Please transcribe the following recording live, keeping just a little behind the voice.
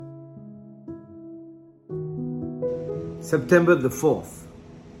September the 4th,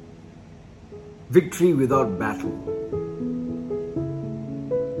 victory without battle.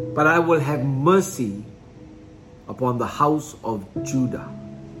 But I will have mercy upon the house of Judah,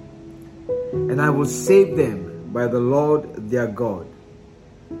 and I will save them by the Lord their God,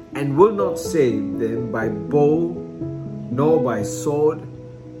 and will not save them by bow, nor by sword,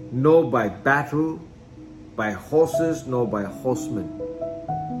 nor by battle, by horses, nor by horsemen.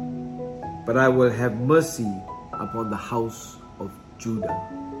 But I will have mercy upon the house of Judah.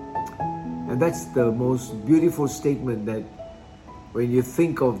 And that's the most beautiful statement, that when you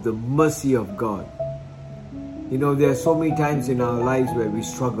think of the mercy of God. You know, there are so many times in our lives where we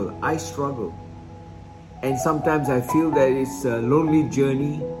struggle. I struggle. And sometimes I feel that it's a lonely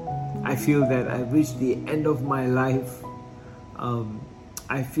journey. I feel that I've reached the end of my life.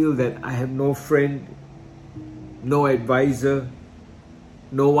 I feel that I have no friend, no advisor,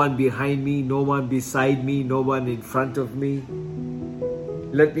 no one behind me, no one beside me, no one in front of me.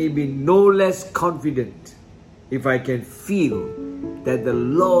 Let me be no less confident if I can feel that the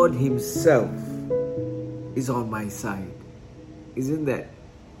Lord Himself is on my side. Isn't that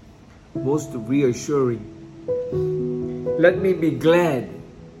most reassuring? Let me be glad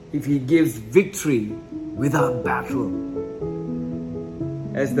if He gives victory without battle,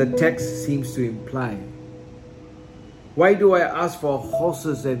 as the text seems to imply. Why do I ask for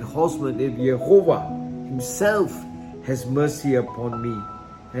horses and horsemen if Jehovah Himself has mercy upon me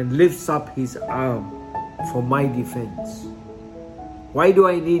and lifts up His arm for my defense? Why do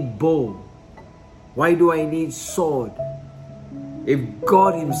I need bow? Why do I need sword if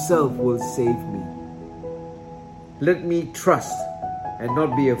God Himself will save me? Let me trust and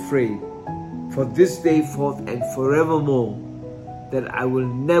not be afraid, for this day forth and forevermore, that I will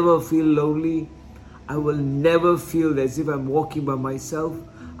never feel lonely. I will never feel as if I'm walking by myself.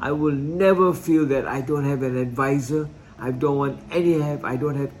 I will never feel that I don't have an advisor. I don't want any help. I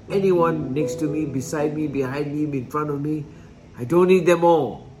don't have anyone next to me, beside me, behind me, in front of me. I don't need them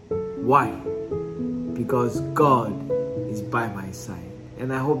all. Why? Because God is by my side.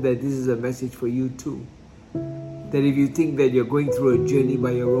 And I hope that this is a message for you too. That if you think that you're going through a journey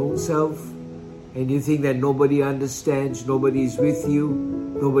by your own self, and you think that nobody understands, nobody is with you,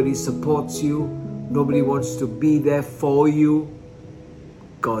 nobody supports you, nobody wants to be there for you,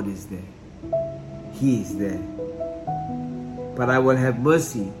 God is there. He is there. But I will have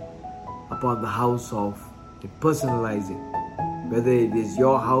mercy upon the house of, personalizing, whether it is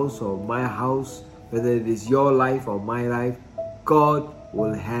your house or my house, whether it is your life or my life, God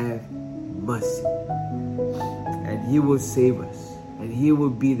will have mercy. And He will save us, and He will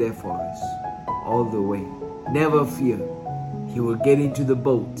be there for us all the way. Never fear. He will get into the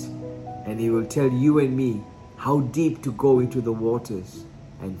boat, and He will tell you and me how deep to go into the waters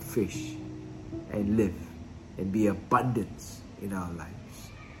and fish and live and be abundance in our lives.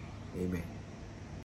 Amen.